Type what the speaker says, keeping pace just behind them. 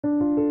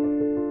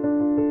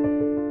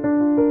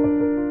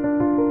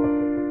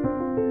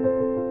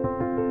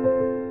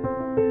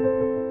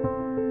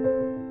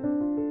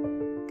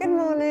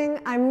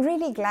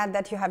glad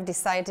that you have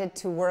decided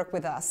to work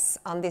with us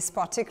on this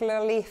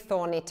particularly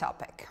thorny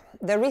topic.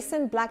 The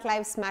recent Black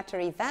Lives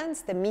Matter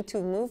events, the Me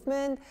Too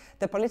movement,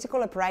 the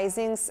political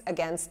uprisings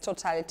against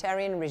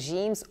totalitarian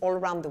regimes all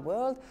around the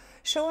world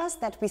show us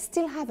that we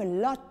still have a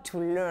lot to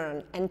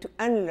learn and to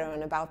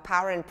unlearn about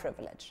power and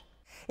privilege.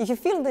 If you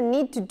feel the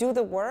need to do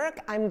the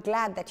work, I'm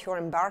glad that you're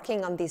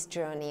embarking on this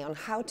journey on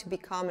how to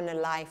become an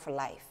ally for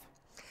life.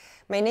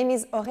 My name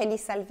is Aurélie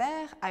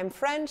Salvaire, I'm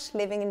French,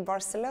 living in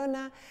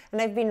Barcelona,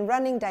 and I've been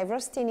running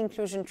diversity and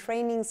inclusion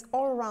trainings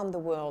all around the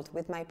world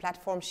with my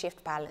platform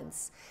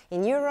Shiftbalance,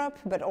 in Europe,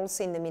 but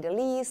also in the Middle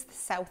East,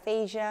 South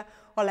Asia,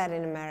 or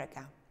Latin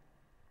America.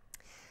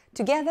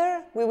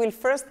 Together, we will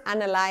first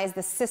analyze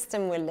the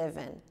system we live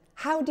in.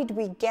 How did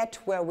we get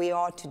where we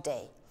are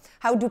today?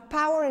 How do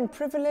power and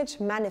privilege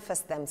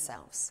manifest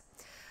themselves?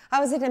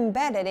 How is it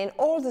embedded in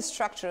all the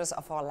structures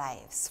of our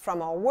lives,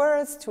 from our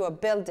words to our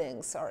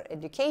buildings, our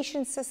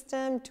education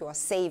system to our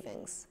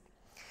savings?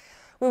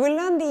 We will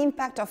learn the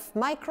impact of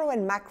micro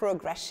and macro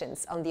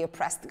aggressions on the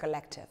oppressed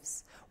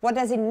collectives. What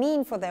does it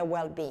mean for their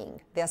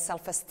well-being, their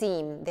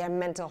self-esteem, their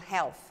mental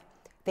health,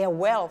 their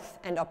wealth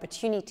and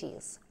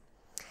opportunities?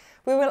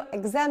 We will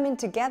examine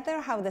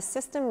together how the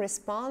system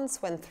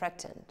responds when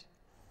threatened.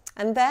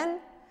 And then,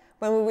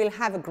 when we will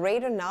have a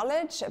greater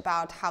knowledge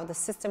about how the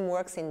system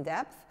works in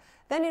depth,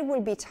 then it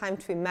will be time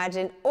to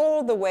imagine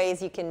all the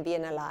ways you can be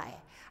an ally,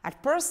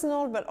 at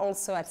personal but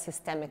also at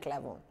systemic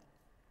level.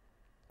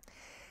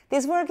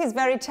 This work is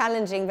very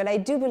challenging, but I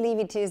do believe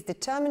it is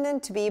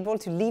determinant to be able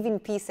to live in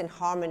peace and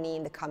harmony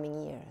in the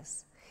coming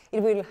years.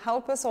 It will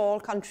help us all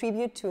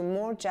contribute to a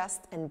more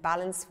just and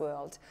balanced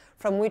world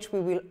from which we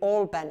will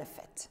all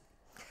benefit.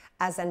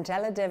 As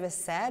Angela Davis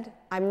said,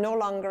 I'm no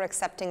longer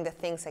accepting the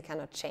things I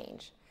cannot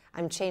change.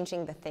 I'm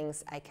changing the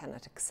things I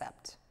cannot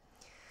accept.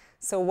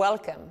 So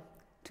welcome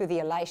to the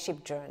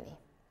Allyship journey.